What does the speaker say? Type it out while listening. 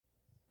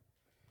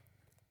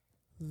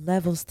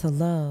Levels to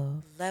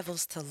love.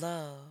 Levels to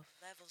love.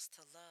 Levels to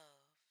love.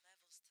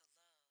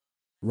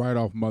 Right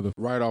off mother,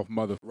 right off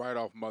mother, right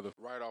off mother,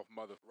 right off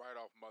mother, right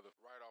off mother,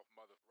 right off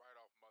mother, right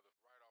off mother,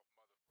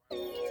 right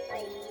off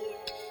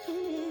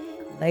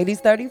mother. Ladies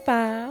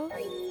 35,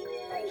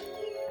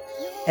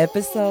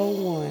 episode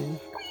 1.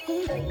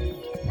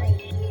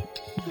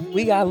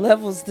 We got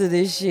levels to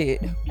this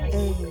shit.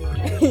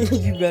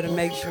 You better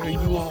make sure you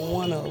on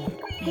one of them.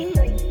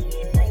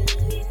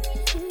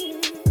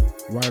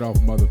 Right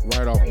off mother,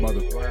 right off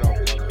mother, right off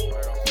mother,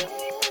 right off mother.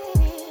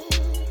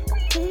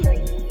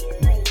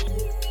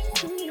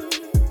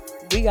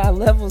 We got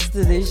levels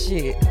to this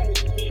shit.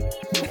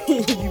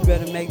 You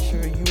better make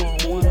sure you on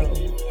one of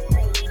them.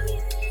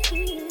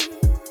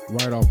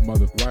 Right off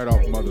mother, right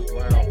off mother,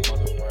 right off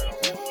mother, right off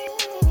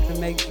mother.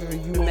 Make sure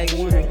you on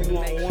one of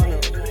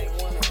them.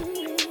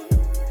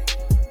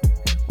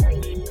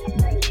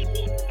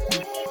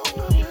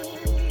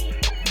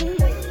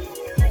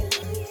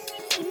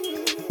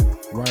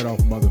 Right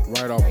off mother,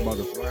 right off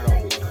mother, right off mother, right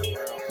off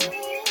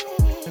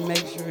mother.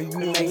 Make sure you on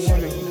one of them.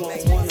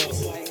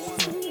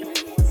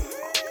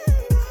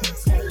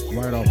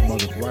 Right off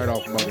mother, right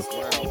off mother,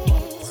 right off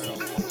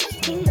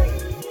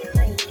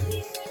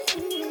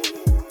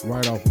mother,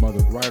 right off mother,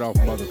 right off mother, right off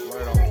mother,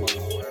 right off mother.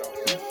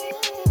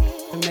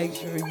 Make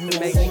sure you on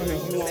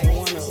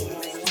one of them.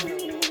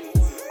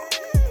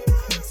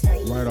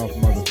 Right off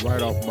mother,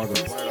 right off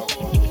mother, right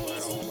off mother, right off mother.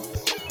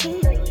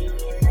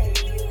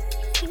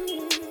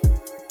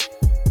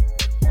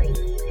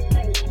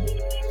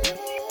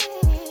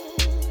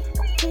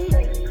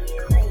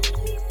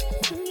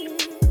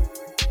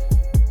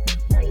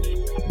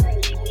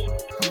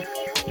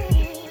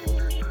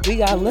 We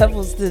got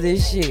levels to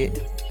this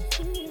shit.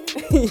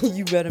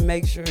 You better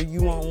make sure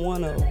you on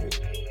one of them.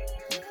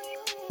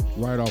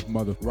 Right off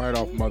mother, right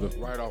off mother,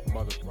 right off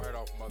mother, right off mother, right off mother, right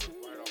off mother,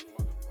 right off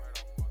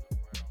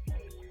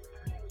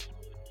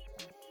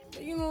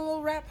mother. You know,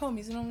 little rap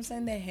homies, you know what I'm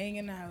saying? They're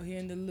hanging out here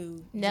in the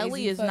loo.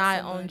 Nelly Jay-Z is fuck not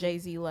somebody. on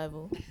Jay-Z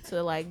level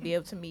to like be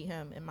able to meet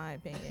him, in my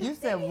opinion. You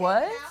said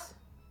what?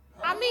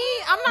 I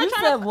mean, I'm You not said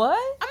trying to.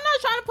 what? I'm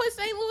not trying to put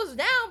St. Louis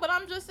down, but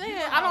I'm just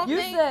saying I don't You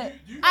think. said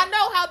I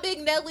know how big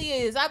Nelly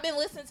is. I've been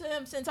listening to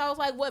him since I was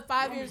like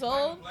 5 years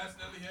old.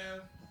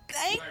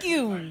 Thank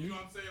you.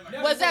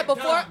 Was that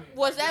before?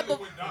 Was that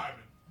before?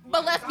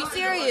 But let's be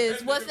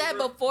serious. Was that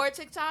before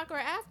TikTok or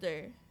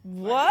after?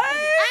 what? I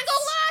ain't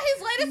gonna lie,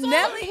 his latest song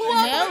Nelly- blew up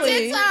on Nelly.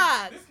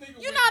 TikTok.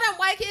 You know them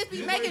white kids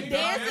be making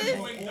dances.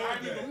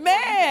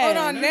 Man. Hold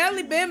on,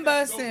 Nelly been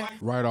busting.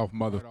 Right off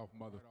mother.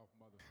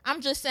 I'm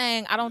just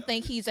saying, I don't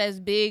think he's as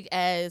big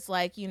as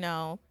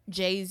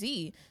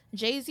Jay-Z.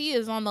 Jay-Z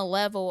is on the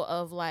level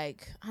of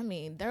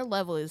their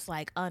level is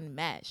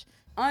unmatched.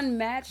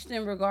 Unmatched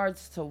in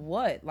regards to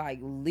what? Like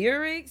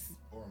lyrics?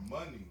 Or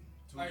money.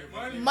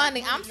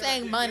 Money, I'm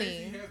saying money.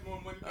 Jay-Z has more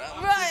money than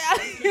Right.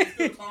 Jay-Z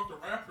still talk to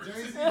rappers.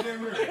 Jay-Z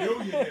damn near a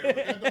billionaire. But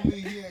that don't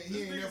mean he ain't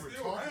never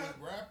talked with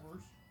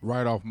rappers.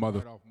 Right off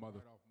mother.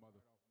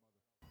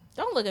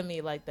 Don't look at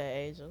me like that,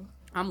 Angel.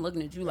 I'm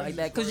looking at you like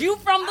that because you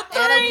from the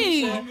And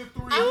three. From the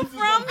three, You this is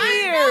from a-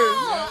 here.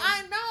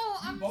 I know.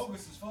 I'm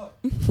Bogus as fuck.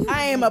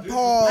 I am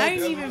appalled. I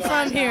ain't even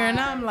from here, and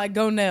I'm like,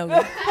 go Nelly.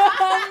 I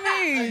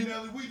Hey, mean,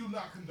 Nelly, we do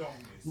not condone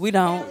this. we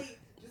don't. Just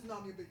know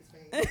I'm your biggest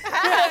fan.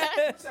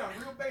 You sound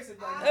real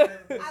basic right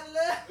now. I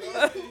love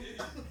you.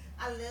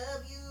 I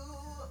love you.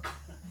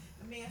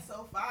 The man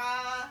so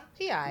fine.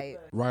 he alright.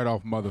 Right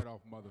off mother.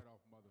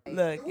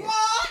 Look.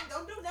 What?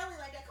 Don't do Nelly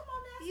like that. Come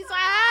on now. He's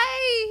alright.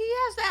 He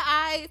has that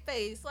eye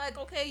face.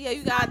 Okay, yeah,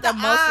 you got the The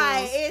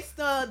eye. muscles. It's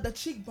the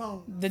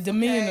cheekbone. The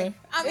demeanor.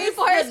 I mean, It's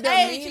for his the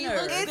age, he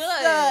demeanor. looks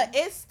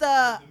It's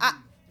good.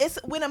 it's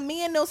when a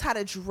man knows how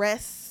to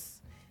dress.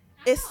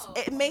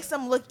 It makes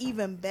them look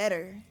even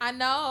better. I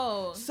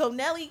know. So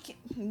Nelly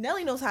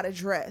knows how to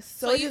dress.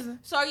 So are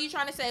you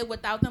trying to say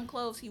without them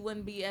clothes he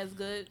wouldn't be as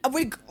good?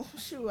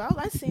 Shoot, I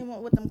like seeing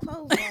him with them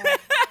clothes on.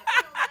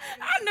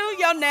 I knew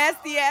your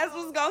nasty ass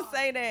was gonna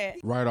say that.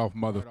 Right off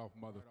mother.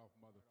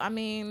 I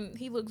mean,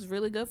 he looks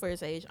really good for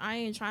his age. I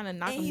ain't trying to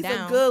knock And him he's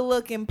down. a good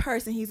looking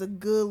person. He's a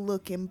good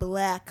looking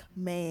black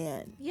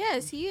man.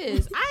 Yes, he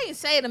is. I ain't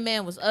say the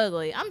man was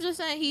ugly. I'm just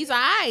saying he's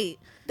alright.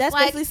 That's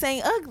Like- basically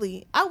saying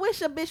ugly. I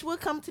wish a bitch would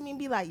come to me and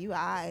be like, you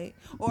alright.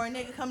 Or a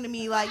nigga come to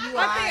me like, you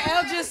I think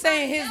alright. Elle just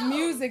saying his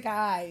music,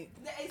 alright.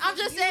 I'm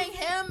just saying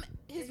him,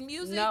 his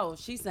music. No,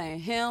 she's saying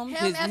him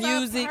Him his as a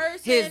music, person,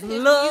 his his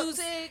looks,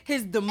 music,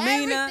 his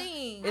demeanor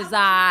everything. is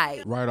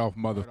alright. Right off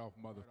mother.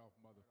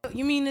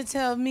 You mean to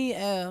tell me,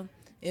 Elle,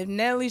 if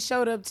Nelly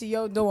showed up to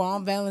your door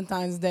on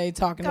Valentine's Day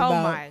talking Oh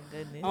about, my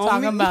goodness.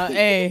 talking about,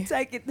 hey,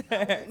 Take it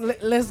there.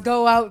 let's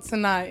go out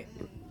tonight.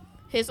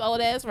 His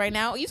old ass right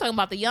now. You talking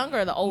about the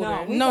younger or the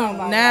older? we No, talking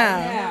about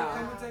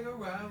now.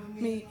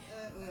 Me.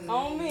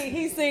 On me,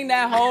 he sing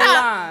that whole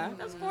line.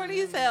 That's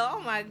corny as hell. Oh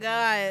my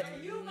god.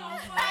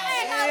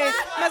 Hey,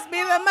 must be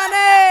the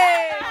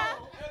money.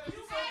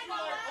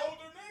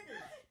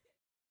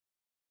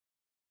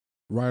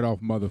 Right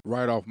off mother.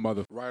 Right off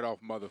mother. Right off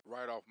mother.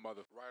 Right off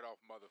mother. Right off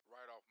mother.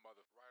 Right off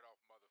mother. Right off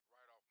mother.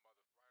 Right off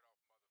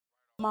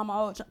mother. Mama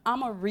Oach,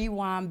 I'm going to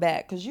rewind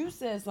back because you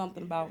said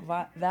something about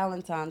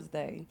Valentine's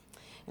Day.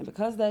 And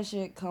because that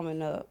shit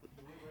coming up,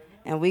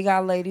 and we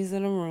got ladies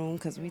in the room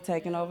because we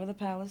taking over the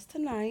palace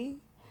tonight,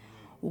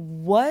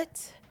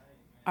 what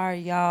are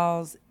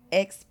y'all's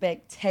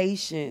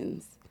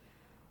expectations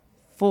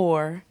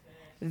for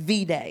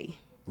V-Day?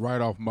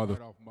 Right off, mother.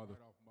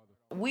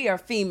 We are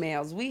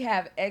females. We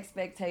have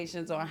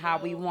expectations on how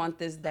we want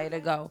this day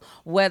to go,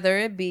 whether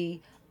it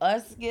be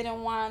us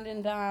getting wined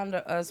and dined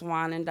or us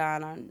wine and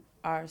dine on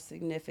our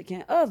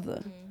significant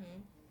other.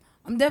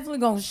 I'm definitely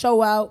going to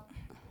show out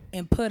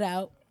and put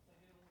out.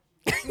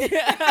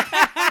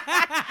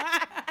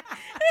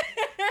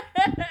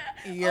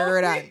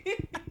 You're done.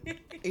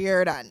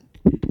 You're done.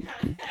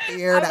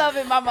 I love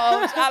it, Mama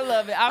Oach. I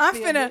love it. I'm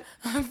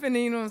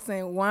finna, you know what I'm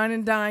saying, wine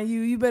and dine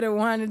you. You better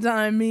wine and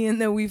dine me, and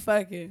then we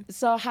fucking.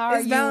 So how are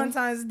It's you?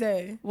 Valentine's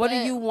Day. What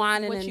are you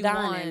whining what and you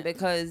dining? want?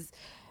 Because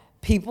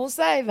people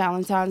say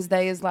Valentine's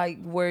Day is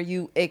like where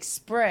you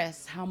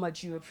express how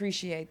much you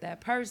appreciate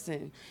that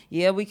person.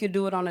 Yeah, we could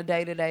do it on a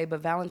day-to-day,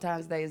 but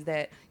Valentine's Day is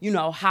that,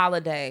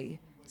 holiday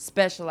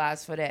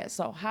specialized for that.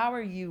 So how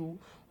are you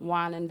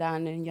whining and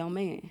dining your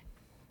man?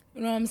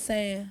 You know what I'm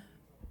saying?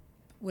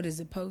 What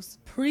is it,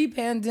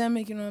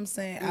 pre-pandemic, you know what I'm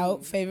saying?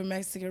 Out, favorite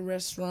Mexican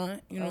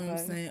restaurant, you know what I'm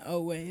saying?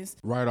 Always.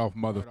 Right off,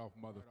 mother.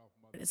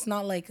 It's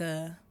not like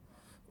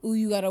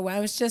you gotta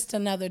wow. It's just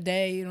another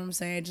day, you know what I'm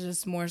saying?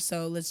 Just more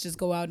so, let's just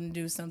go out and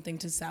do something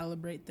to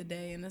celebrate the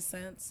day in a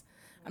sense.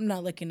 I'm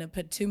not looking to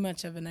put too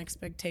much of an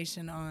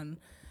expectation on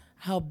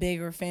how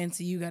big or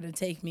fancy you gotta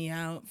take me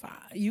out.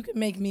 You can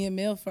make me a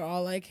meal for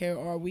all I care,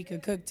 or we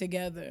could cook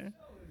together.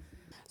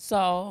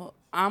 So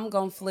I'm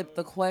going to flip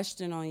the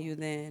question on you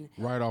then.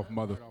 Right off,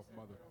 mother.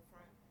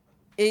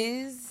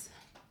 Is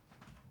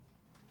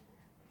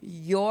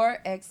your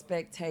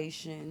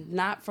expectation,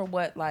 not for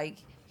what,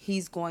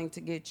 he's going to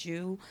get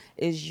you,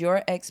 is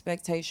your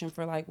expectation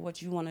for,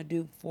 what you want to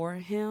do for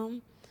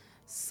him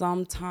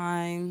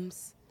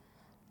sometimes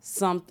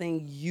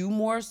something you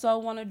more so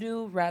want to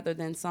do rather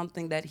than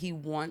something that he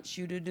wants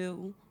you to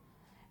do?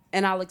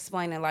 And I'll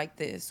explain it like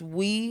this.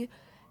 We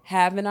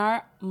have in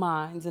our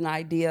minds an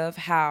idea of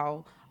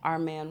how our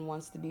man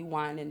wants to be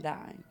wine and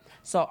dine.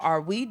 So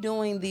are we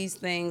doing these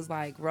things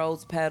like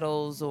rose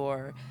petals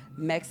or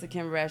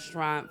Mexican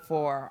restaurant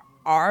for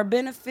our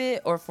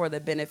benefit or for the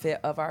benefit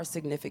of our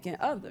significant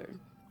other?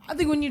 I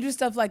think when you do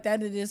stuff like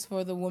that, it is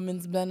for the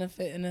woman's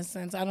benefit in a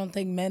sense. I don't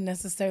think men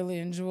necessarily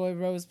enjoy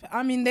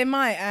I mean, they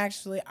might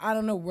actually. I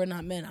don't know. We're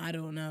not men. I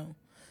don't know.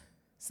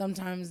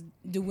 Sometimes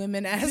do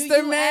women ask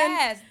their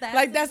men?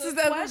 That's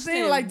the other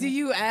thing. Do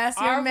you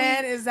ask your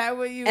man? Is that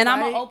what you? And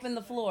I'm gonna open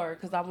the floor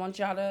because I want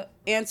y'all to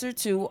answer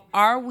too.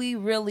 Are we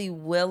really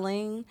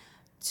willing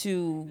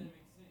to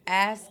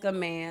ask a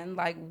man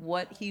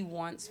what he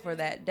wants for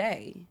that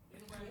day?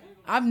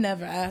 I've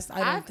never asked.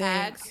 I don't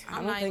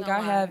think I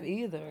have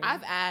either.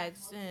 I've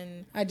asked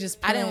and I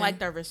didn't like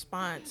their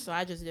response, so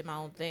I just did my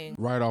own thing.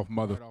 Right off,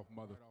 mother.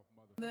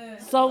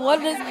 So so I'm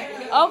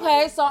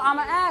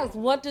gonna ask,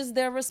 what does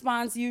their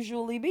response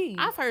usually be?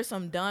 I've heard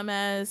some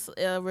dumbass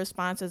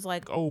responses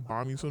like, Oh,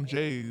 buy me some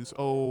J's.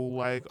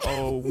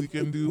 We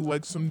can do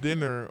some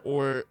dinner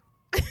or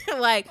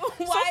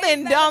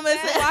something dumb as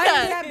that. Why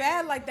is that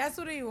bad? That's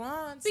what he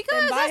wants.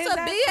 Because that's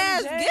a big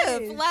ass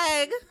gift.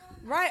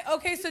 Right.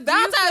 Okay. So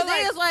Valentine's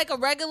Day is a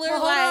regular,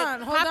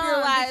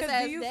 popularized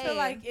because do you feel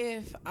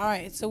day. all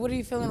right? So what are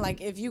you feeling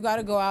if you got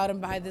to go out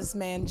and buy this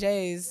man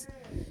J's?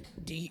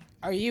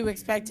 Are you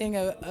expecting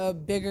a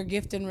bigger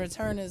gift in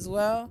return as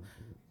well?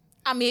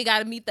 I mean, you got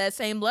to meet that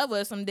same level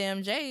as some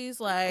damn J's.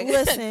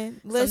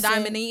 Listen, some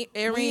diamond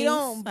earrings, we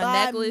don't a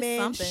buy necklace, men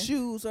something.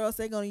 shoes, or else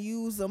they're gonna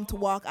use them to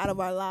walk out of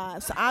our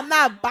lives. So I'm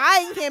not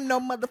buying him no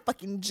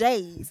motherfucking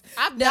J's.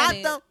 I've done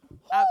it.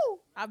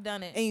 I've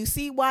done it. And you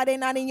see why they're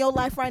not in your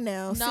life right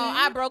now? No, see?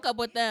 I broke up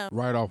with them.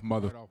 Right off,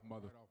 mother.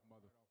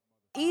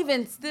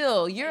 Even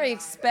still, you're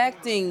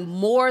expecting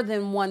more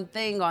than one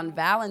thing on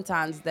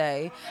Valentine's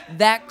Day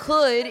that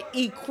could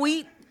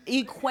equate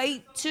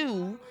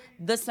to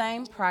the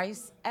same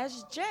price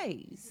as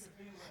Jay's.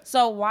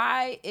 So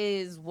why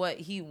is what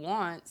he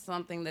wants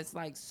something that's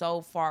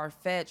so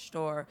far-fetched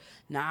or,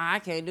 nah, I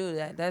can't do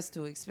that. That's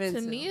too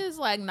expensive. To me, it's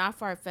not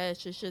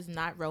far-fetched. It's just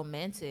not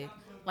romantic.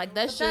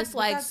 That's his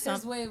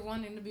way of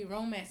wanting to be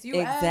romance.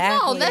 You Exactly.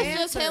 asked, no, that's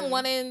just him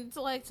wanting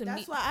to meet.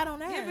 That's why I don't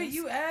ask. Yeah, but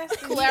you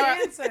asked and he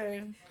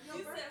answered.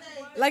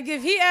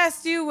 If he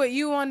asked you what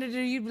you wanted to do,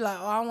 you'd be like,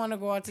 oh, I want to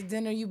go out to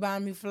dinner. You buy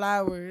me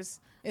flowers.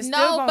 It's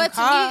still gonna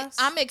cost.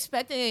 To me, I'm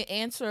expecting an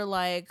answer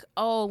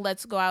oh,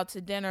 let's go out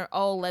to dinner.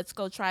 Oh, let's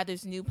go try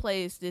this new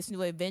place, this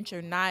new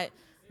adventure. Not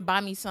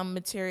buy me some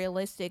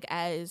materialistic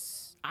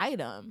as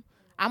item.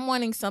 I'm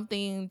wanting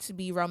something to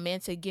be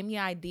romantic. Give me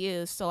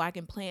ideas so I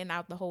can plan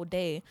out the whole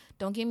day.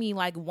 Don't give me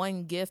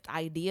one gift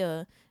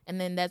idea and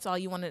then that's all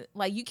you want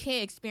to. You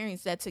can't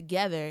experience that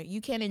together.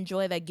 You can't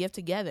enjoy that gift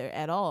together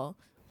at all.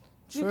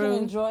 You can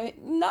enjoy it.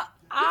 No,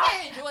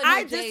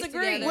 I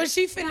disagree. What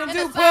she finna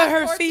do? Put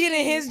her feet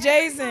in his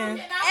J's in.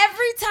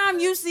 Every time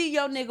you see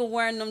your nigga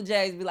wearing them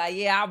J's, be like,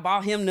 yeah, I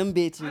bought him them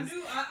bitches.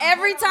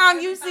 Every time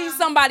you see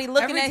somebody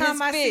looking at his Every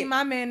time I see fit,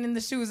 my man in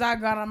the shoes I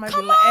got, I might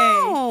come be like, hey.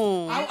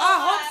 on. I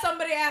hope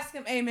somebody asks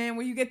him, hey man,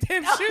 where you get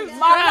them shoes?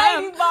 My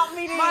lady bought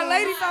me these. My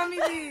lady bought me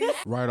these.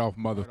 Right off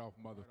mother.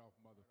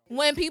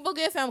 When people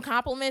give him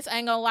compliments, I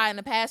ain't gonna lie. In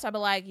the past, I'd be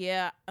like,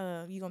 "Yeah,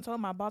 you gonna tell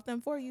him I bought them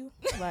for you?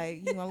 Like,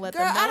 you gonna let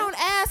Girl, them know?" I don't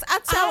ask. I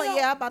tell her,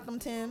 yeah, I bought them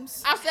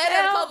Tims. I've said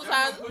that a couple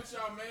times. Put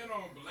y'all man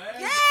on blast.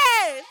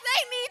 Yes,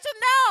 they need to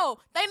know.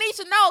 They need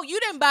to know you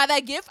didn't buy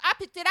that gift. I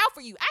picked it out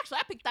for you. Actually,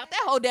 I picked out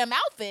that whole damn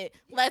outfit.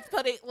 Let's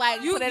put it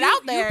put it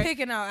out there. You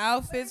picking out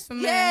outfits for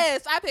me?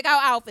 Yes, I pick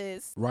out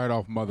outfits. Right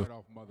off mother.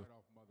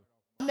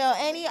 No,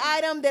 any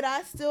item that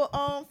I still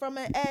own from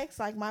an ex,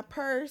 like my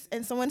purse,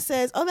 and someone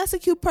says, "Oh, that's a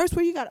cute purse.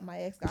 Where you got it?" My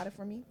ex got it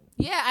for me.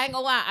 Yeah, I ain't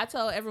gonna lie. I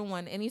tell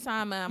everyone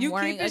anytime I'm You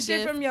wearing keep a the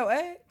shit gift. from your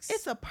ex?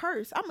 It's a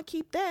purse. I'm gonna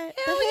keep that.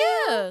 Hell The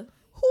yeah. hell?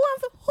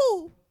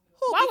 Who?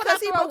 Why would I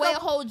Because he throw broke away a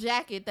up. whole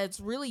jacket that's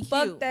really cute?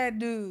 Fuck that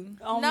dude.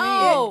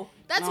 No,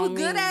 that's On a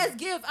good me. ass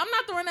gift. I'm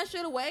not throwing that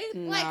shit away.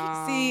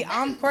 Like, See,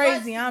 I'm is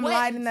crazy. blood, I'm sweat,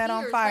 lighting that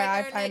on tears fire. right I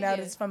there in find that out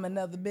gift. it's from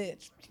another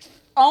bitch.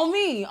 On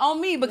me,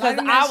 because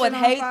Lighting that I would shit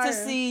on hate fire. to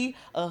see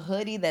a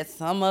hoodie that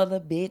some other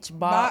bitch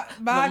bought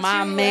for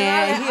my you,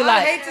 man. and He I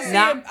like, hate to see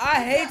nah. it.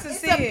 I hate to It's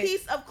see a it.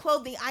 piece of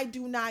clothing. I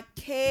do not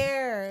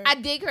care. I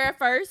did her at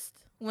first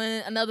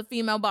when another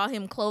female bought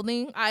him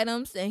clothing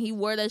items and he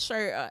wore that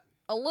shirt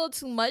a little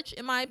too much,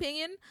 in my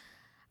opinion.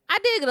 I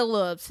did get a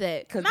little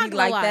upset. 'Cause Not he gonna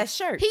liked lie. that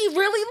shirt. He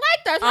really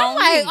liked that. So I'm On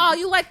like, me. oh,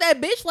 you like that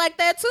bitch like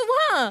that too,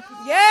 huh?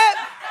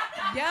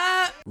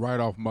 Yep. Right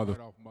off mother.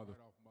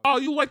 Oh,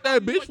 you like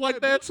that bitch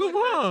like that too,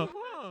 huh?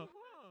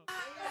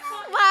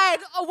 Like,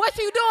 what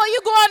you doing? You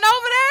going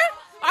over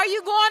there? Are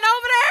you going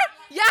over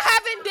there? Y'all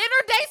having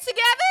dinner dates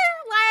together?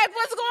 Like,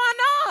 what's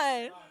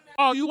going on?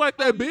 Oh, you like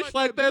that bitch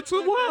like that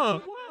too, huh?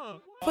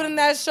 Putting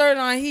that shirt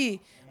on,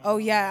 oh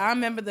yeah, I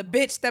remember the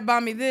bitch that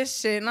bought me this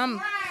shit,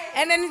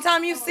 and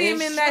anytime you see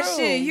him It's in that true.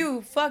 shit,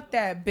 you fuck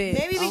that bitch.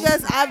 Maybe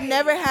because I've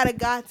never had a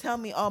guy tell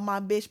me, "Oh, my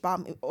bitch bought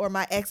me," or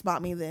 "My ex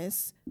bought me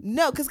this."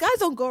 No, because guys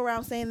don't go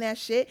around saying that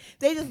shit.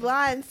 They just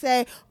lie and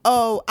say,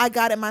 "Oh, I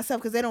got it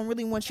myself," because they don't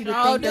really want you to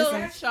think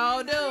that's.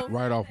 Sure do.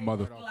 Right off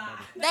mother.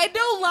 They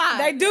do lie.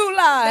 They do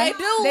lie. They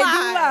do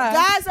lie.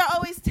 Guys are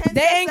always 10 They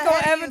steps ain't gonna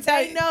ahead of ever you. tell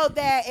They you. know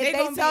that They if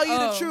they gonna tell be, you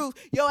the oh. truth,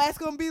 your ass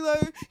gonna be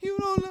like, "You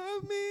don't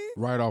love me."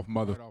 Right off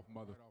mother.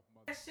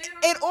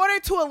 In order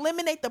to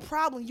eliminate the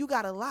problem, you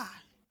gotta lie.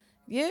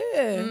 Yeah,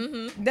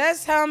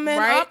 that's how men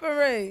Right.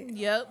 operate.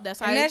 Yep, that's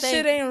how And they that think.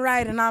 shit ain't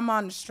right, and I'm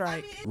on the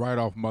strike. Right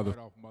off mother.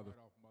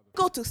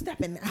 Go to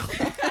stepping now.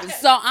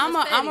 So I'm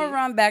gonna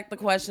run back the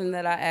question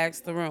that I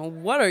asked the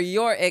room. What are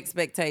your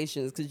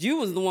expectations? Because you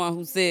was the one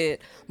who said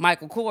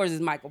Michael Kors is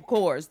Michael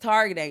Kors.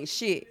 Target ain't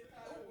shit.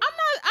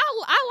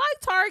 I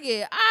like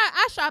Target.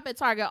 I shop at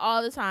Target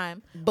all the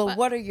time. But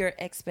what are your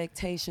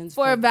expectations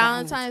For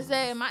Valentine's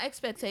Day, my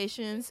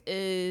expectations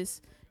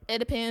is it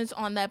depends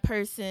on that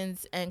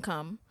person's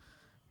income.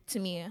 To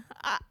me,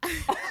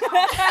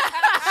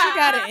 She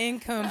got an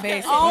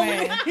income-based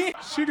plan.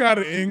 She got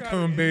an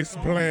income-based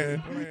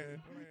plan.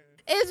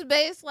 it's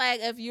based like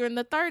if you're in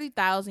the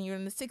 30,000, you're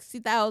in the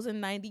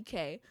 60,000,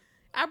 90K.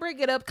 I break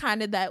it up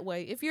kind of that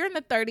way. If you're in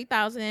the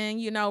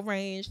 30,000,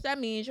 range, that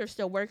means you're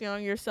still working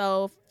on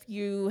yourself.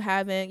 You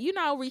haven't,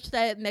 reached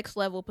that next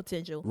level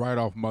potential. Right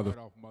off mother.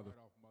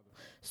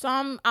 So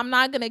I'm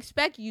not gonna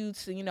expect you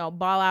to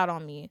ball out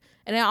on me.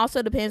 And it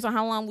also depends on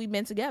how long we've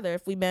been together.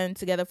 If we've been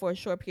together for a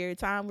short period of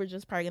time, we're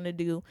just probably gonna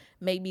do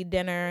maybe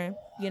dinner,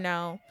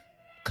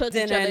 cook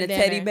Dinner each other and a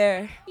dinner. teddy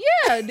bear.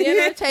 Yeah,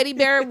 dinner, teddy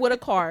bear with a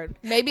card,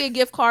 maybe a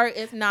gift card.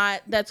 If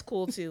not, that's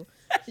cool too.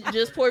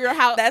 Just pour your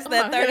house. That's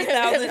that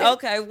 30,000.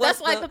 Okay, what's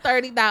that's like the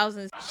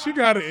 30,000. She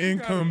got an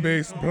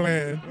income-based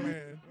plan.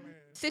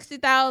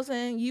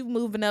 60,000. You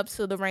moving up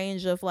to the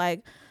range of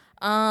like,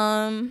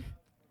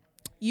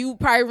 you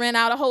probably rent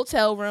out a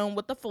hotel room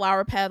with the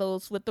flower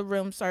petals, with the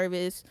room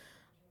service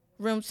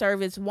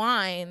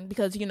wine,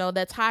 because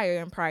that's higher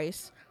in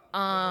price.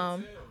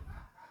 The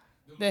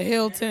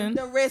Hilton.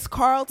 The Ritz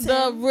Carlton.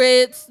 The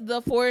Ritz,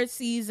 the Four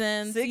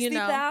Seasons,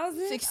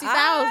 60,000?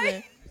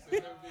 60,000.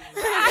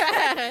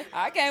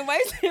 I can't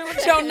wait to hear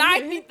with your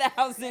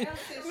 90,000.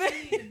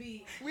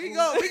 we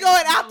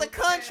going out the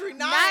country.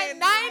 90, we're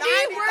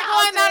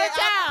going out of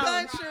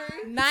town.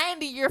 Country.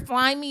 90, you're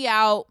flying me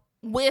out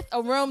with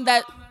a room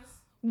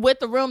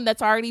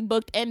that's already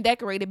booked and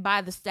decorated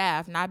by the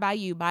staff, not by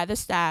you, by the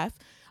staff.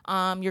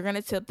 You're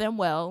gonna tip them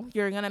well.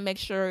 You're gonna make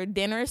sure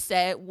dinner is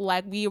set.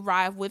 Like, we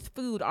arrive with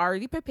food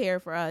already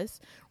prepared for us.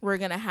 We're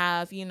gonna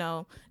have,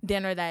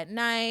 dinner that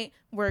night.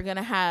 We're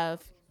gonna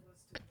have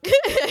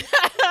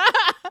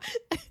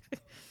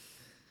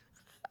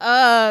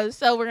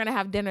so we're gonna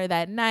have dinner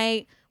that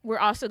night. We're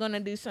also gonna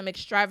do some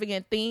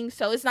extravagant things.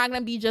 So it's not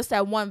gonna be just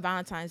that one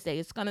Valentine's Day.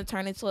 It's gonna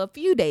turn into a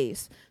few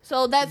days.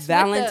 So that's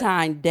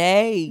Valentine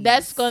Day.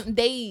 That's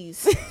days.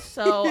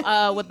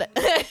 So with the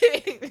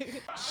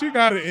She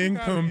got an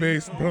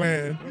income-based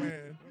plan.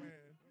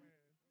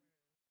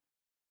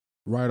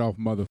 Right off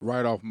mother.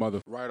 Right off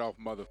mother. Right off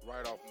mother.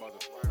 Right off mother.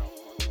 Right off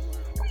mother.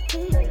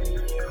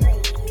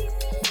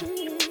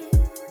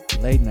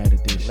 Late night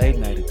edition. Late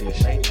night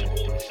edition.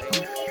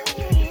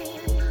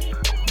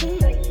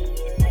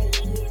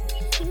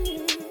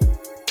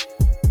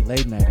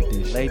 Late night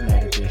edition. Late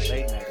night edition.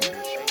 Late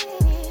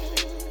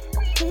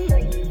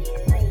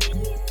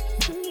night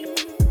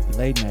edition.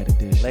 Late night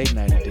edition. Late night edition. Late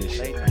night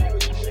edition.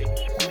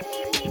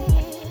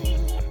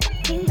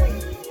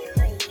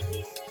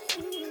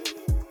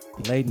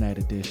 Late night edition. Late night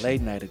edition.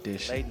 Late night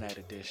edition. Late night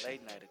edition.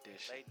 Late night edition. Late night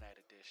edition. Late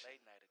night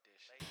edition.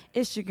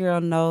 It's your girl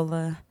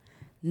Nola.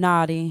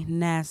 Naughty,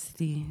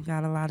 nasty,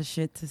 got a lot of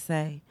shit to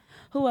say.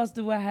 Who else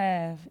do I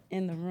have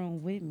in the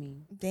room with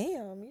me?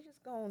 Damn, you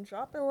just gonna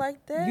drop it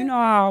like that? You know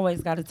I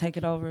always got to take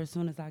it over as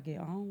soon as I get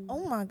home.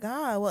 Oh my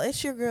God. Well,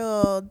 it's your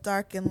girl,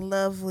 dark and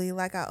lovely.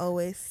 Like I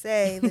always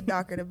say, the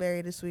darker the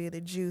berry, the sweeter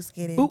the juice.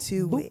 Get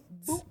into it.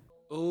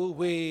 Ooh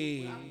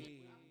wee.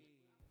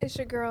 It's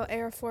your girl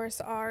Air Force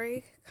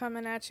Ari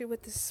coming at you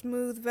with the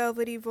smooth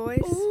velvety voice,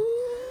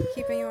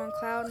 keeping you on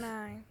cloud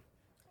 9.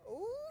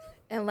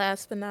 And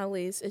last but not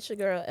least, it's your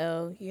girl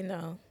L. You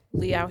know,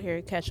 we out here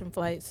catching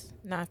flights,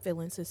 not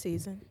feelings this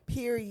season.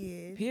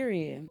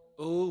 Period.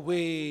 Ooh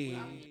wee.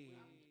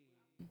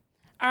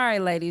 All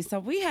right, ladies. So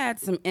we had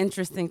some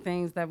interesting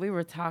things that we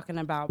were talking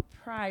about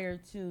prior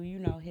to,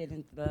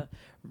 hitting the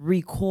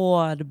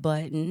record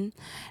button.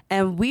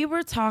 And we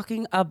were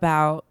talking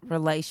about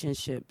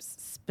relationships.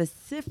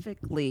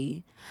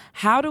 Specifically,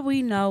 how do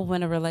we know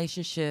when a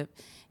relationship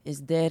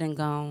is dead and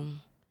gone,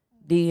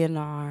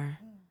 DNR,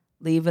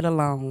 leave it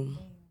alone,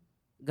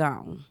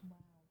 gone?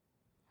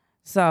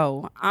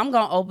 So I'm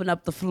going to open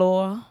up the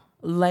floor.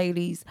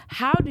 Ladies,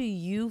 how do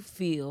you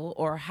feel,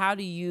 or how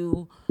do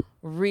you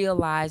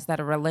realize that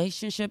a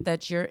relationship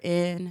that you're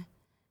in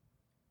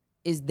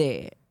is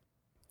dead?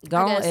 Go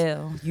on,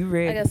 L. You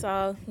ready? I guess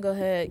I'll go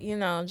ahead.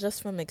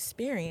 Just from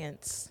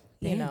experience,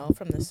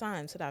 from the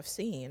signs that I've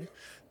seen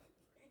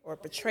or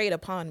portrayed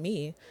upon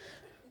me,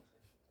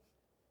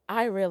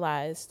 I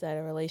realized that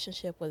a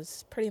relationship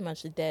was pretty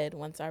much dead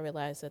once I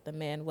realized that the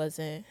man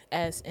wasn't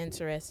as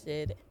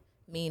interested,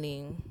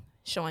 meaning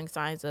showing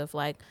signs of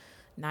like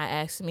not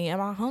asking me,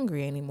 am I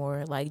hungry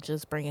anymore? Like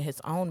just bringing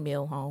his own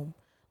meal home.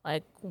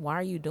 Like, why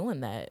are you doing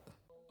that?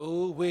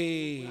 Ooh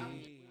wee.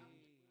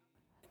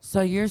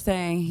 So you're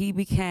saying he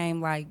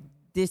became like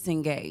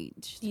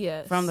disengaged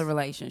Yes. from the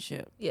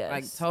relationship? Yes.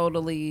 Like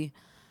totally,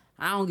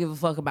 I don't give a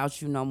fuck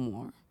about you no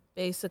more.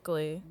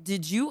 Basically.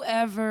 Did you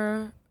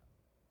ever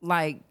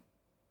like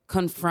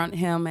confront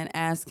him and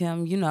ask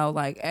him,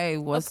 hey,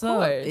 what's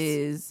up?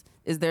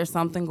 Is there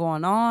something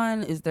going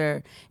on? Is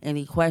there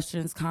any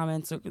questions,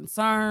 comments, or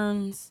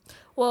concerns?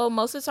 Well,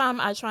 most of the time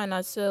I try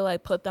not to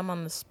like put them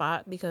on the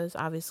spot because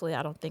obviously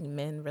I don't think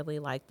men really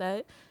like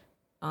that.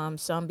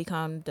 Some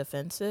become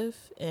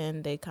defensive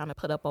and they kind of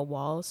put up a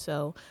wall.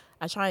 So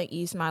I try and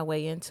ease my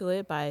way into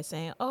it by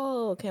saying,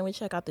 oh, can we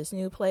check out this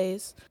new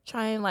place?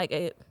 Try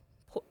and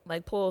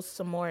pull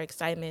some more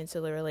excitement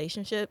into the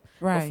relationship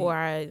before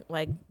I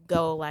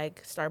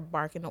start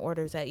barking the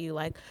orders at you.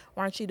 Like,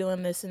 why aren't you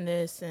doing this and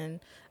this?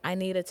 And I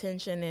need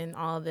attention and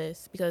all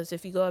this. Because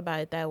if you go about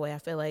it that way, I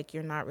feel like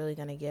you're not really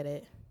going to get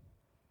it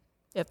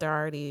if they're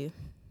already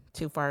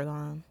too far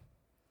gone.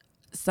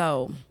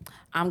 So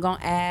I'm going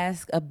to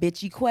ask a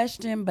bitchy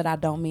question, but I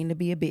don't mean to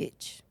be a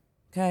bitch.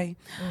 Okay?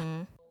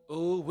 Mm-hmm.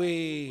 Ooh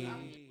wee.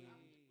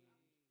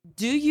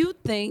 Do you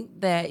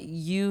think that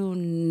you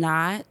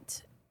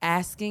not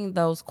asking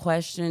those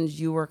questions,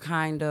 you were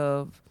kind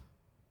of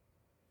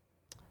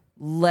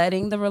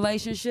letting the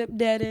relationship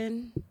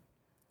deaden?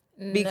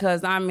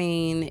 Because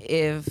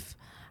if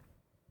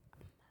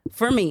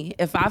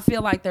I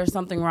feel like there's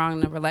something wrong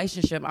in the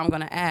relationship, I'm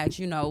gonna ask,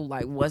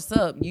 what's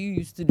up? You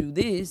used to do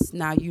this,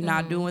 now you're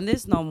not doing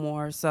this no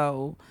more.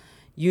 So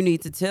you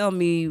need to tell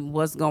me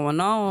what's going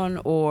on,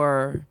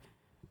 or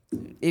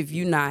if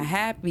you're not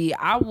happy,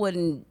 I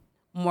wouldn't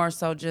more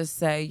so just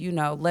say,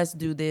 let's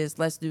do this,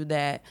 let's do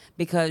that,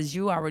 because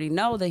you already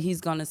know that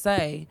he's going to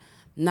say,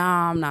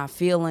 nah, I'm not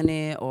feeling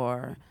it,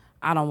 or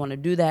I don't want to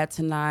do that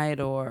tonight,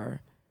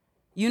 or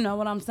you know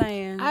what I'm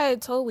saying? I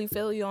totally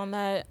feel you on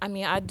that. I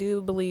mean, I do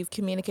believe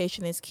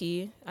communication is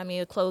key. I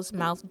mean, a closed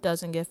mouth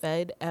doesn't get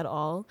fed at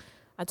all.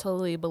 I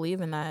totally believe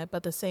in that. But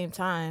at the same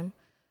time,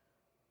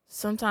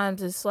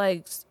 sometimes it's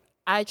like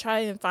I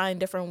try and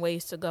find different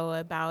ways to go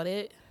about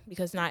it.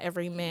 Because not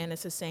every man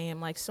is the same.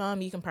 Like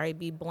some, you can probably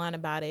be blunt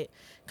about it.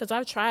 Because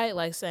I've tried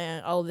like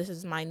saying, oh, this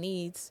is my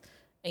needs.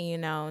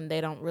 And, and they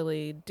don't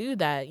really do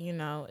that,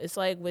 It's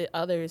like with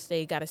others,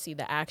 they got to see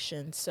the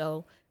action.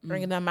 So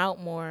bringing them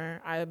out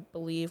more, I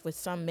believe with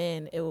some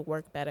men, it would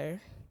work better.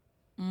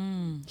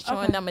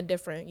 Showing them a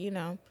different,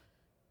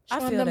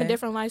 showing them a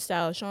different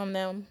lifestyle. Showing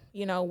them,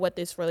 what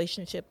this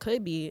relationship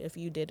could be if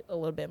you did a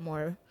little bit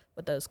more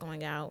with us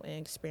going out and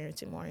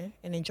experiencing more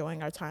and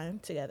enjoying our time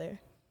together.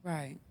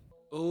 Right.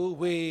 Ooh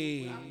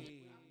wee.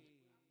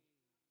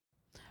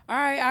 All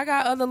right, I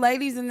got other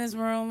ladies in this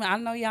room. I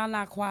know y'all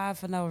not quiet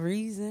for no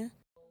reason.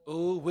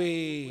 Ooh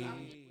wee.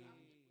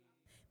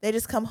 They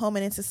just come home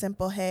and it's a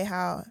simple, hey,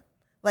 how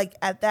Like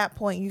at that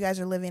point, you guys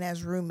are living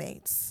as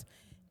roommates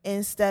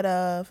instead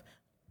of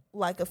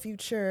like a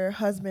future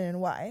husband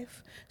and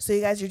wife. So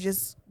you guys are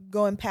just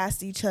going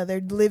past each other,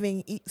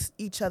 living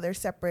each other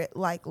separate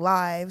like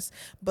lives,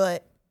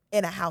 but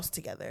in a house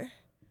together.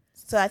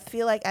 So I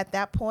feel like at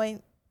that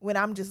point, when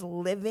I'm just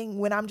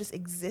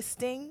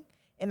existing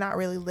and not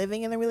really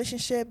living in the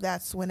relationship,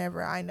 that's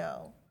whenever I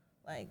know.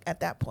 Like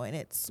at that point,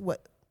 it's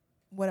what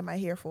am I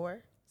here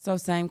for? So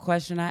same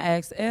question I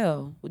asked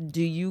Elle.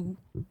 Do you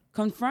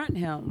confront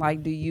him?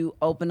 Like, do you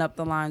open up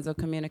the lines of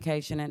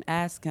communication and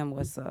ask him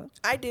what's up?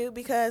 I do,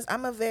 because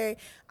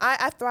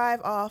I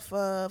thrive off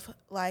of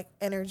like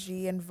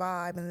energy and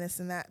vibe and this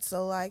and that.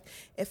 So like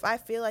if I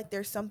feel like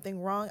there's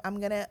something wrong, I'm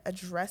going to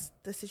address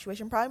the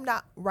situation. Probably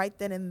not right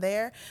then and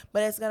there,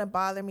 but it's going to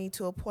bother me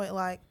to a point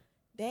like,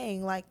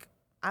 dang, like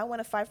I want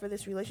to fight for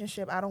this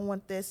relationship. I don't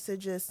want this to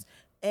just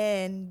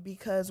end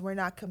because we're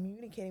not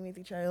communicating with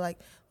each other. Like,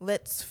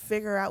 let's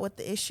figure out what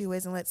the issue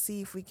is and let's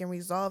see if we can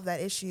resolve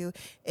that issue.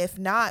 If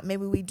not,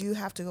 maybe we do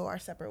have to go our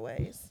separate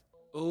ways.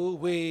 Ooh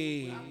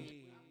wee.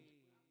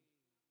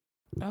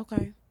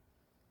 Okay.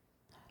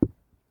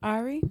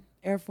 Ari,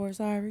 Air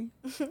Force Ari.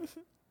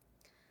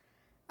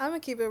 I'm gonna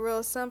keep it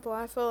real simple.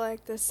 I feel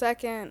like the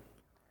second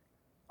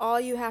all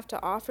you have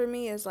to offer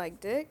me is like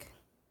dick,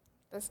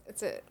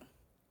 it's it.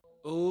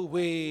 Ooh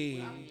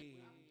wee.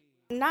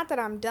 Not that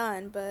I'm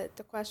done, but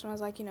the question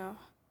was like,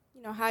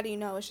 how do you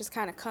know? It's just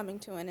kind of coming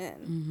to an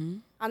end. Mm-hmm.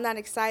 I'm not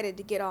excited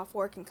to get off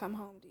work and come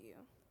home to you.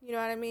 You know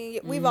what I mean?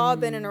 We've all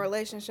been in a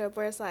relationship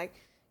where it's like,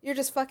 you're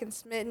just fucking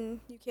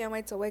smitten. You can't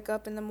wait to wake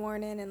up in the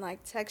morning and like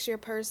text your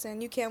person.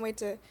 You can't wait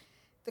to,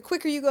 the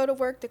quicker you go to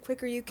work, the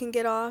quicker you can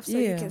get off so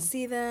you can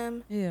see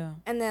them. Yeah.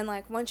 And then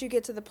like once you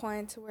get to the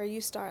point to where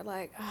you start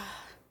like,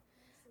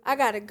 I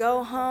gotta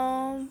go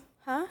home.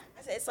 Huh?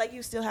 It's like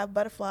you still have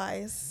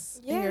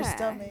butterflies in your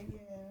stomach.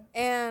 Yeah.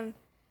 And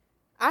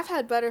I've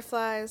had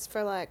butterflies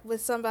for like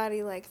with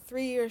somebody like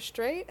 3 years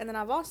straight, and then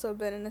I've also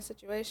been in a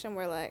situation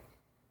where like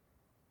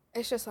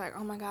it's just like,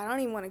 oh my God, I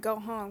don't even want to go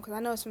home because I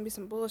know it's gonna be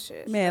some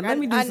bullshit. Man, like, let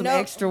me do some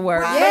extra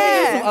work. Yeah.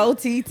 Let me do some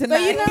OT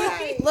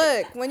tonight. But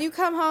look, when you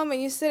come home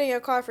and you sit in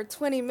your car for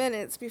 20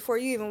 minutes before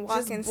you even walk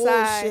just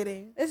inside,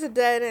 bullshitting. It's a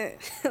dead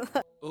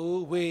end.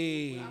 Ooh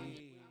wee.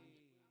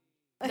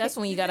 That's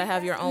when you gotta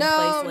have your own place,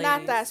 No, ladies.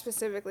 not that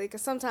specifically,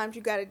 because sometimes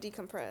you gotta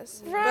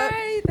decompress.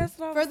 Right, that's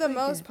what I was for the thinking.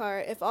 most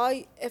part,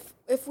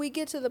 if we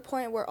get to the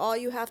point where all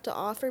you have to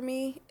offer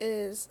me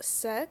is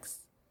sex,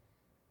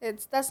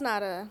 that's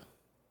not a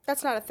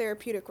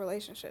therapeutic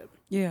relationship.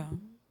 Yeah. You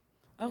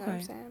know what Okay.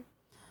 I'm saying?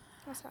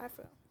 That's how I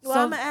feel. Well,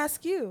 I'm going to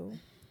ask you.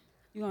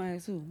 You gonna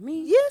ask who?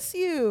 Me? Yes,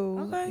 you.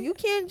 Okay. You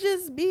can't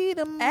just be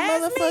the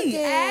Ask motherfucking...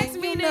 me. Ask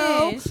me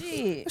then.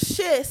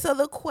 Shit. So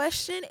the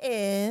question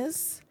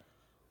is,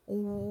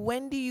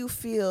 when do you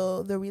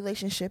feel the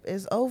relationship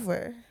is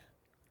over,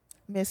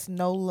 Miss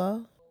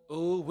Nola?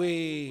 Ooh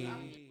wee.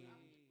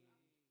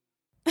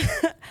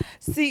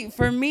 See,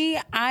 for me,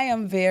 I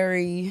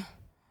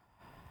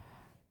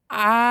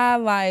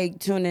like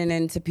tuning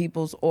into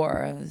people's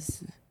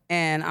auras.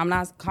 And I'm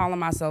not calling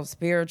myself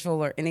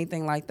spiritual or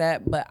anything like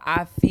that, but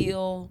I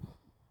feel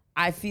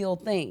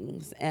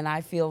things and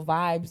I feel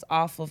vibes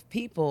off of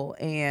people,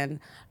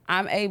 and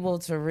I'm able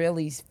to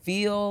really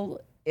feel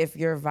if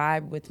your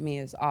vibe with me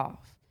is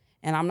off.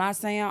 And I'm not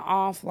saying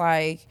off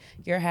like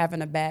you're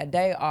having a bad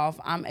day off.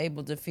 I'm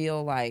able to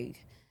feel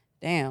like,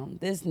 damn,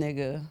 this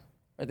nigga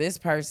or this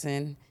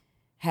person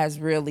has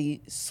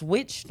really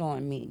switched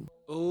on me.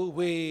 Ooh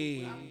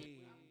wee.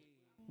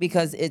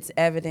 Because it's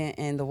evident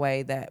in the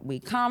way that we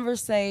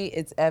conversate.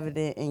 It's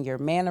evident in your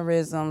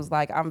mannerisms.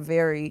 Like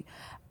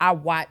I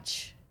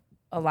watch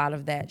a lot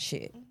of that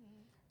shit.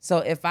 So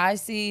if I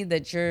see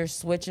that you're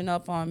switching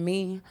up on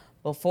me,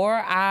 before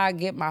I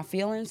get my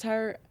feelings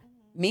hurt,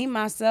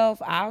 myself,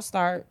 I'll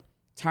start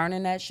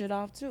turning that shit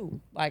off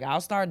too. Like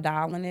I'll start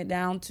dialing it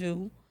down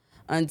too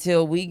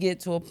until we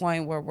get to a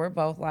point where we're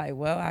both like,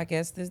 well, I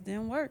guess this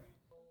didn't work.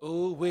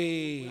 Ooh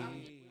wee.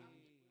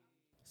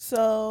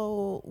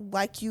 So,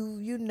 like you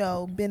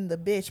been the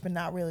bitch, but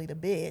not really the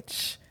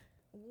bitch.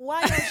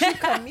 Why don't you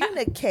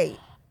communicate?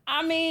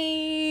 I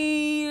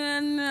mean,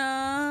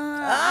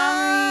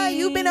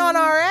 you've been on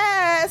our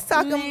ass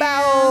talking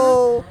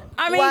about.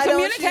 I mean,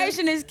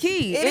 communication is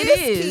key. It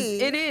is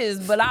key. It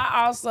is. But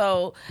I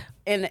also,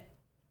 and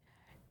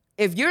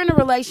if you're in a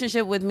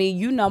relationship with me,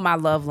 you know my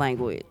love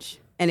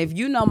language. And if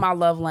you know my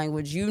love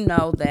language, you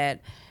know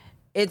that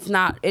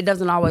it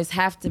doesn't always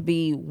have to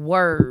be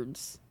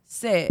words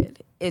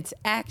said. It's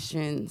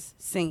actions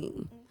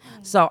seen.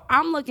 So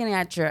I'm looking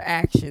at your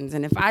actions,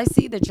 and if I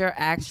see that your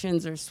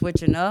actions are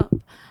switching up,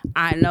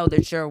 I know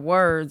that your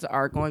words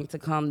are going to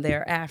come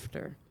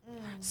thereafter.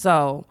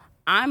 So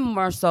I'm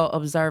more so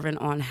observant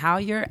on how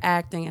you're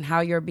acting and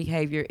how your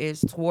behavior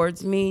is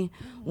towards me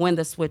when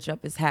the switch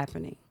up is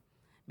happening.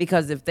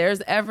 Because if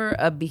there's ever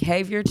a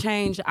behavior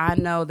change, I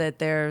know that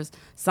there's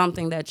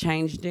something that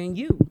changed in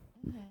you.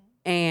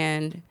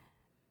 And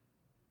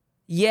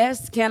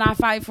yes, can I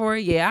fight for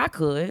it? Yeah, I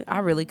could. I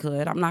really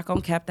could. I'm not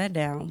going to cap that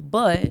down.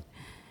 But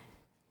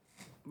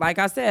like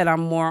I said,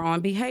 I'm more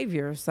on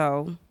behavior.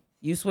 So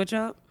you switch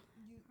up,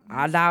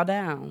 I dial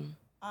down.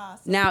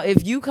 Awesome. Now,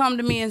 if you come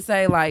to me and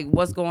say, like,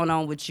 what's going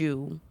on with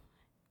you?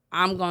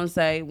 I'm going to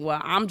say,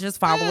 well, I'm just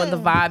following the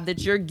vibe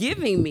that you're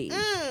giving me.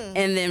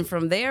 And then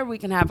from there, we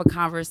can have a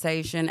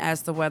conversation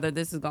as to whether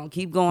this is going to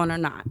keep going or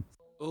not.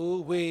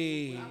 Ooh,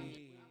 wee.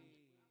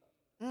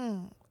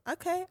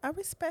 Okay, I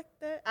respect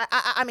that.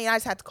 I mean, I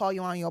just had to call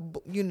you on your,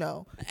 you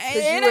know.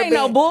 It ain't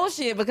no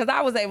bullshit because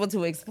I was able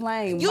to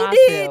explain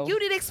myself. You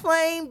did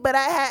explain, but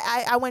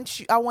I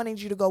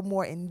wanted you to go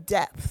more in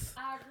depth.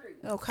 I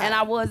agree. Okay. And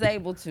I was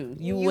able to.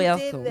 You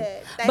welcome. Did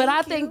that. But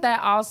I think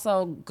that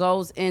also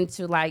goes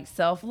into like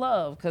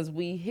self-love because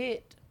we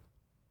hit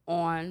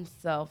on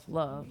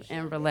self-love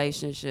in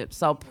relationships.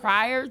 So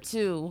prior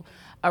to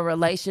a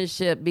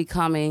relationship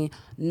becoming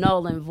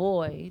null and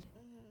void,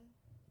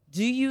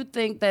 do you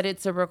think that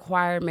it's a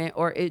requirement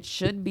or it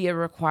should be a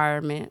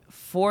requirement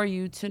for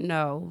you to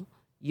know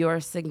your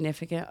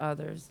significant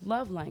other's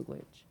love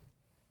language?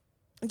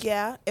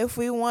 Yeah, if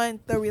we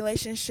want the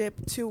relationship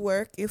to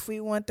work, if we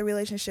want the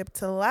relationship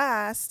to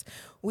last,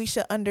 we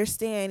should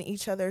understand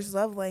each other's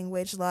love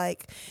language.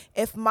 Like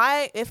if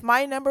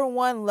my number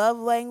one love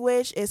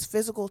language is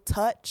physical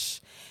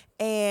touch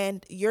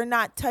and you're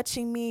not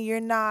touching me, you're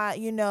not,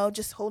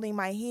 just holding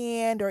my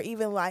hand or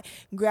even like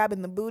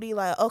grabbing the booty,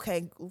 like,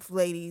 okay,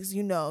 ladies,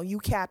 you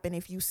capping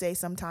if you say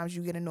sometimes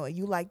you get annoyed.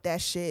 You like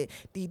that shit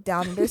deep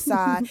down on their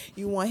side.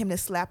 You want him to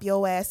slap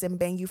your ass and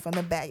bang you from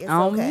the back. It's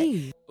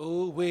okay.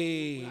 Ooh,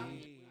 wee.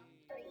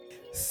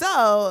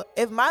 So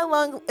if my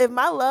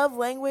love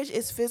language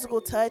is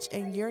physical touch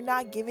and you're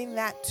not giving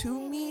that to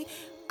me,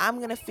 I'm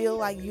going to feel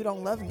like you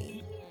don't love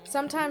me.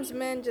 Sometimes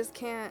men just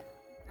can't.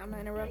 I'm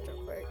going to interrupt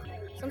real quick.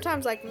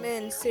 Sometimes, like,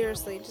 men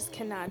seriously just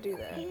cannot do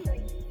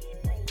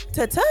that.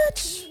 To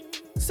touch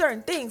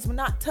certain things, but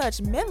not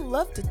touch. Men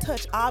love to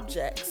touch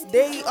objects.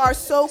 They are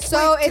so quick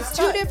So to it's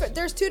touch.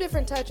 there's two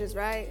different touches,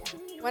 right?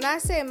 When I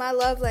say my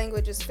love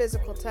language is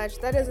physical touch,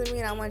 that doesn't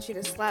mean I want you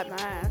to slap my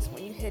ass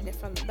when you hitting it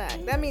from the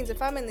back. That means if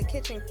I'm in the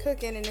kitchen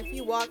cooking and if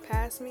you walk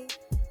past me,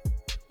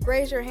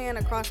 raise your hand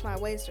across my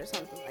waist or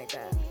something like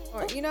that.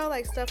 Or,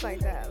 like stuff like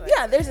that. Like,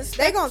 yeah, there's a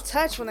they gonna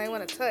touch when they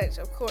want to touch,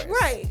 of course.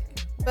 Right.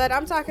 But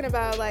I'm talking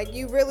about, like,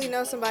 you really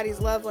know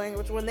somebody's love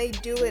language when they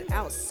do it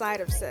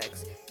outside of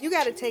sex. You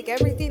got to take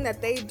everything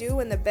that they do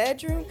in the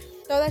bedroom,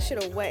 throw that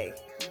shit away.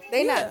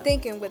 They not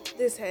thinking with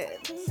this head,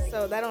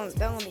 so that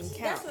don't even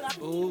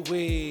count. Ooh,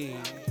 wee.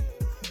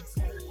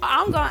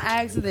 I'm going to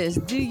ask this.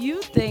 Do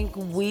you think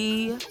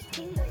we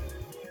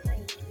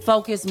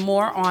focus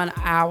more on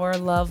our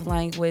love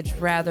language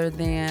rather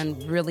than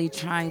really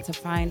trying to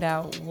find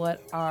out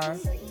what our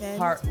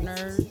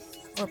partner's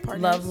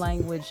love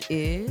language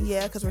is?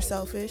 Yeah, because we're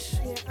selfish.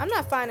 Yeah, I'm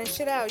not finding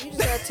shit out. You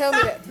just gotta tell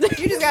me that.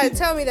 You just gotta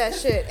tell me that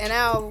shit, and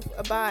I'll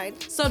abide.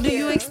 So do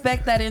you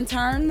expect that in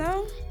turn,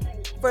 though?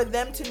 For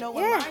them to know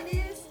what mine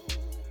is?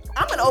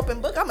 I'm an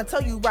open book. I'm gonna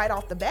tell you right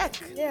off the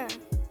bat. Yeah.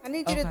 I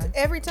need you to,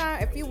 every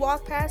time, if you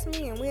walk past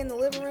me and we in the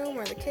living room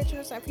or the kitchen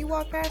or something, if you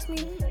walk past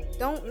me,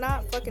 don't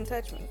not fucking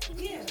touch me.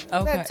 Yeah.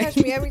 You gotta touch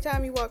me every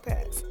time you walk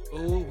past.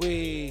 Ooh,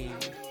 wee.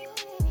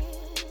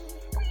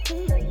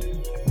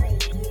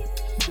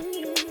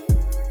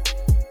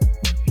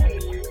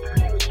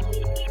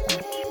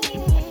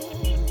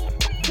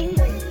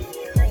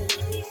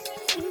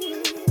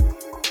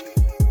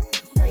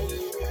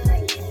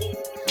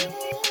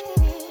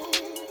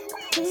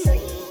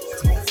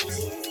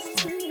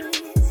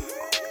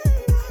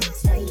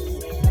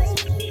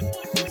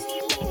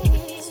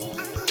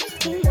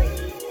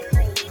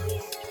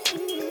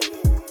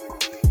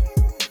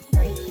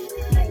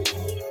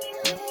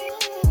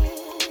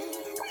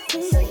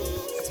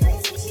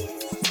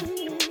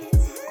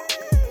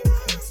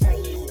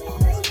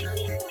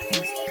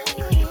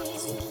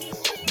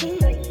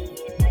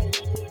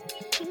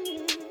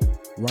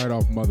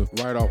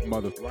 Right off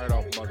mother.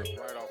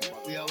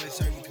 We always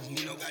serve because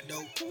Nino got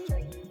dope.